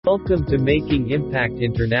Welcome to Making Impact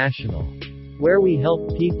International, where we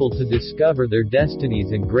help people to discover their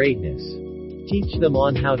destinies and greatness, teach them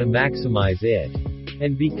on how to maximize it,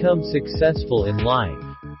 and become successful in life.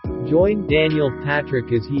 Join Daniel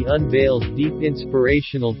Patrick as he unveils deep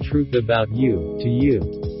inspirational truth about you, to you.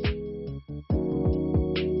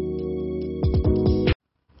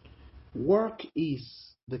 Work is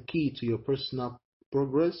the key to your personal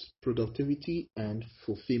progress, productivity, and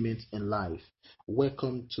fulfillment in life.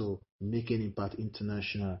 Welcome to Making Impact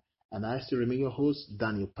International, and I still remain your host,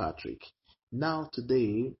 Daniel Patrick. Now,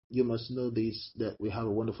 today, you must know this that we have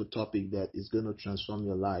a wonderful topic that is going to transform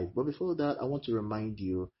your life. But before that, I want to remind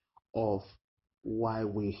you of why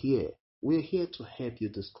we're here. We're here to help you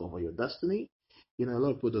discover your destiny. A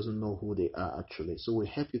lot of people doesn't know who they are actually, so we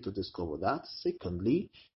help you to discover that. Secondly,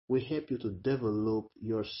 we help you to develop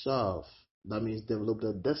yourself. That means develop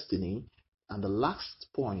the destiny. And the last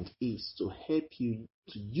point is to help you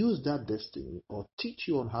to use that destiny or teach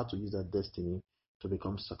you on how to use that destiny to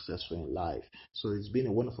become successful in life. So it's been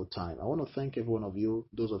a wonderful time. I want to thank every one of you,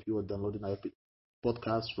 those of you who are downloading our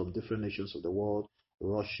podcasts from different nations of the world,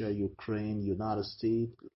 Russia, Ukraine, United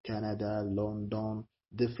States, Canada, London,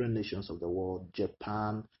 different nations of the world,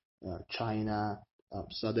 Japan, China,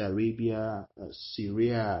 Saudi Arabia,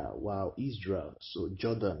 Syria, wow, Israel, so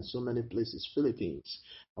Jordan, so many places, Philippines.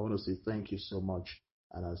 I want to say thank you so much,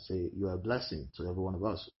 and I say you are a blessing to every one of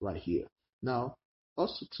us right here. Now,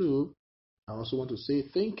 also too, I also want to say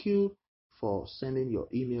thank you for sending your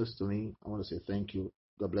emails to me. I want to say thank you.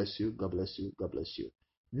 God bless you. God bless you. God bless you.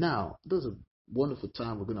 Now, there's a wonderful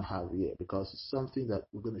time we're going to have here because it's something that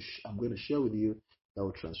I'm going to share with you that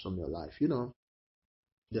will transform your life.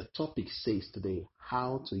 The topic says today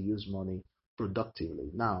how to use money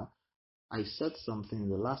productively. Now, I said something in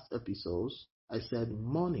the last episodes. I said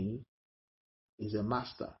money is a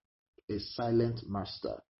master, a silent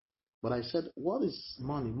master. But I said, what is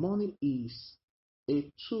money? Money is a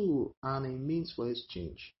tool and a means for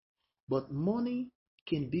exchange. But money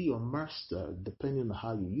can be your master depending on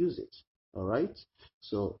how you use it. All right?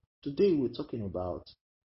 So today we're talking about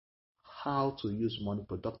how to use money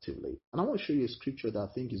productively. And I want to show you a scripture that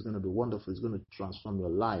I think is going to be wonderful. It's going to transform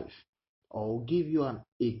your life. Or give you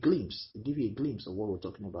a glimpse of what we're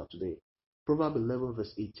talking about today. Proverbs 11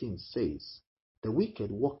 verse 18 says, the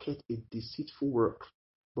wicked worketh a deceitful work,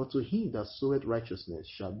 but to him that soweth righteousness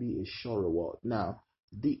shall be a sure reward. Now,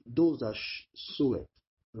 those that soweth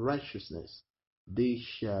righteousness, they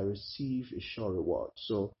shall receive a sure reward.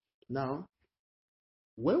 So now,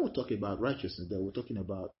 when we talk about righteousness, then we're talking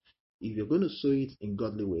about if you're going to sow it in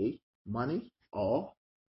godly way, money, or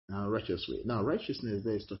righteous way. Now, righteousness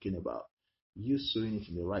there is talking about you sowing it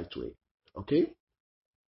in the right way. Okay?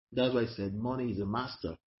 That's why I said money is a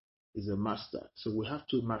master. Is a master. So we have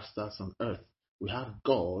two masters on earth. We have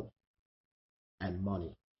God and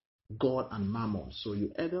money. God and mammon. So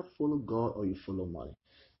you either follow God or you follow money.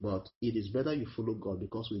 But it is better you follow God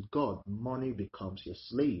because with God, money becomes your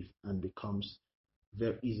slave and becomes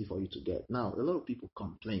very easy for you to get. Now, a lot of people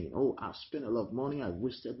complain, oh, I've spent a lot of money, I've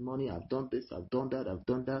wasted money, I've done this, I've done that, I've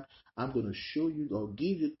done that. I'm going to show you or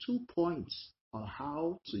give you 2 points on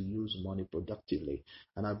how to use money productively.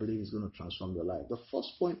 And I believe it's going to transform your life. The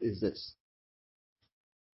first point is this.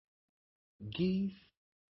 Give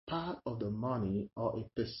part of the money or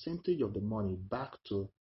a percentage of the money back to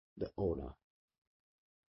the owner.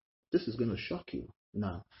 This is going to shock you.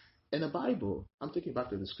 Now, in the Bible, I'm taking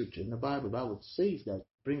back to the scripture. In the Bible says that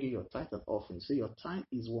bringing your tithe and offering. Say your tithe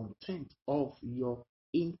is 1/10 of your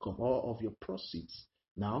income or of your proceeds.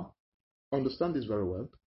 Now, understand this very well.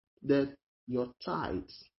 That your tithe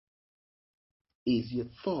is your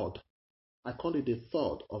third. I call it the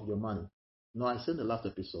third of your money. Now, I said in the last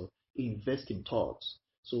episode, invest in thirds.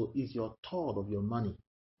 So it's your third of your money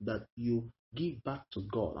that you give back to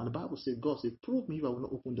God. And the Bible says, God said, prove me if I will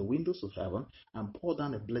not open the windows of heaven and pour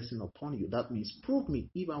down a blessing upon you. That means prove me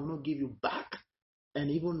if I will not give you back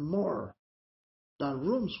and even more. That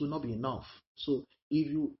rooms will not be enough. So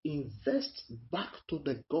if you invest back to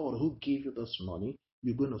the God who gave you this money,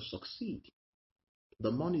 you're going to succeed.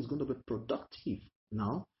 The money is going to be productive.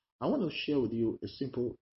 Now, I want to share with you a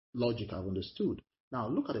simple logic I've understood. Now,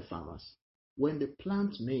 look at the farmers. When they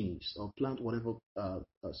plant maize or plant whatever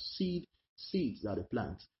seeds that they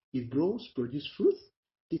plant, it grows, produce fruit.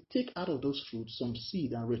 They take out of those fruits some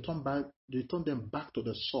seed and return them back to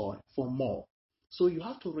the soil for more. So you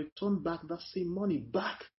have to return back that same money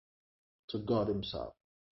back to God Himself,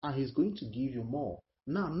 and He's going to give you more.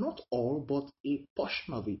 Now, not all, but a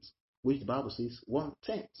portion of it, which the Bible says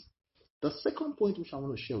 1/10. The second point which I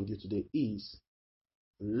want to share with you today is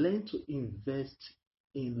learn to invest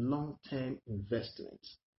in long-term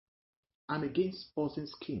investments. I'm against Ponzi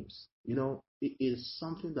schemes. It is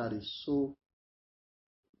something that is so,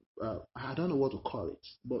 I don't know what to call it,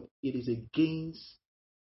 but it is against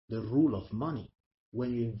the rule of money.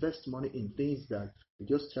 When you invest money in things that they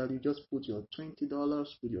just tell you, just put your $20,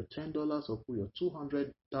 put your $10, or put your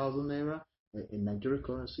 200,000 naira in Nigerian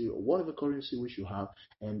currency or whatever currency which you have,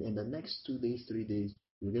 and in the next 2 days, 3 days,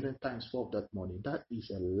 you're getting times four of that money. That is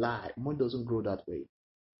a lie. Money doesn't grow that way.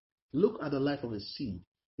 Look at the life of a seed.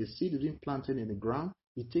 A seed is being planted in the ground.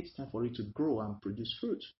 It takes time for it to grow and produce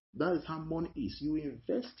fruit. That is how money is. You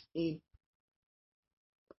invest in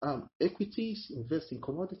equities, invest in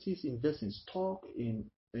commodities, invest in stock, in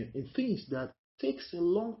things that takes a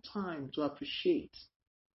long time to appreciate.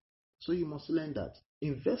 So you must learn that.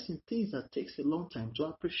 Invest in things that takes a long time to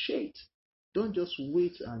appreciate. Don't just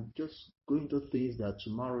wait and just go into things that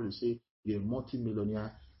tomorrow you say you're a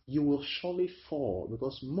multi-millionaire. You will surely fall,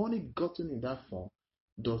 because money gotten in that form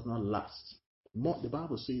does not last. The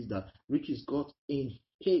Bible says that riches got in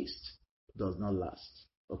haste does not last.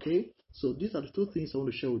 Okay, so these are the two things I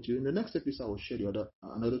want to share with you. In the next episode, I will share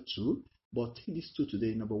another two. But take these two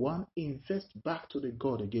today. Number one, invest back to the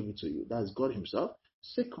God that gave it to you. That is God Himself.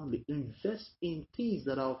 Secondly, invest in things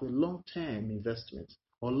that are of a long-term investment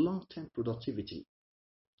or long-term productivity,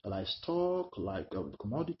 like stock, like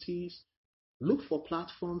commodities. Look for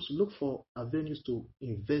platforms, look for avenues to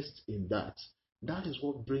invest in that. That is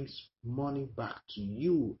what brings money back to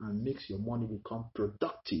you and makes your money become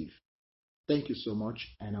productive. Thank you so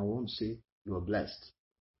much, and I want to say you are blessed.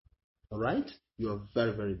 All right? You are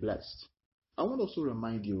very, very blessed. I want to also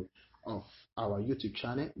remind you of our YouTube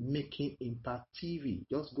channel, Making Impact TV.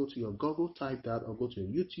 Just go to your Google, type that, or go to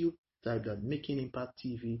your YouTube, type that Making Impact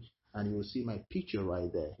TV, and you will see my picture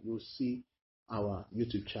right there. You will see our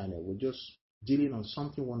YouTube channel. We're just dealing on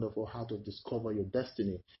something wonderful, how to discover your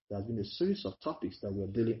destiny. There has been a series of topics that we're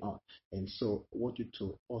dealing on, and so I want you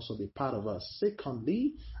to also be part of us.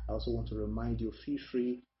 Secondly, I also want to remind you, feel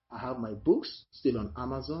free. I have my books still on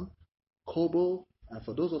Amazon, Kobo, and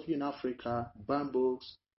for those of you in Africa,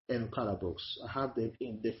 Bambooks and Okada books. I have them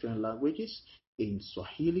in different languages, in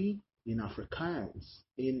Swahili, in Afrikaans,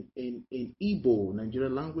 in Igbo,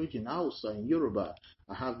 Nigerian language, in Hausa, in Yoruba.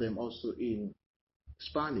 I have them also in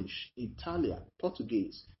Spanish, Italian,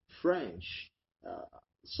 Portuguese, French,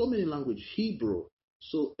 so many languages, Hebrew.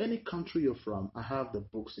 So any country you're from, I have the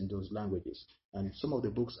books in those languages. And some of the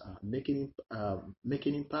books are Making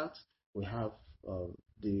Impact. We have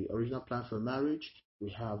the Original Plan for Marriage. We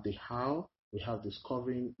have the How. We have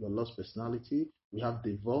Discovering Your Lost Personality. We have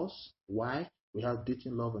Divorce, Why. We have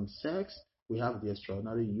Dating, Love, and Sex. We have The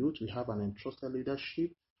Extraordinary Youth. We have An Entrusted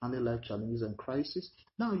Leadership, Handling Life Challenges and Crisis.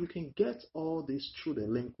 Now you can get all this through the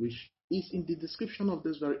link which is in the description of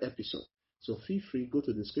this very episode. So feel free, go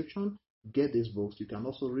to the description, get these books. You can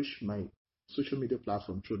also reach my social media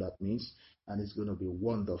platform through that means, and it's going to be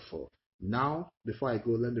wonderful. Now, before I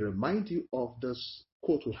go, let me remind you of this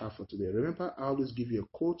quote we have for today. Remember, I always give you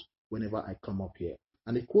a quote whenever I come up here.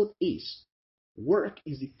 And the quote is, work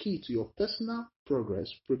is the key to your personal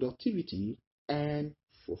progress, productivity, and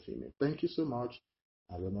fulfillment. Thank you so much.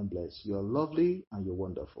 And remember, blessed. You're lovely and you're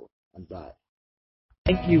wonderful. And bye.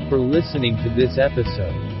 Thank you for listening to this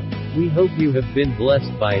episode. We hope you have been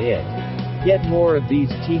blessed by it. Get more of these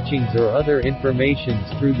teachings or other informations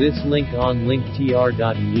through this link on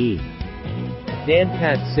linktr.ee.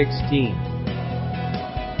 DanPat 16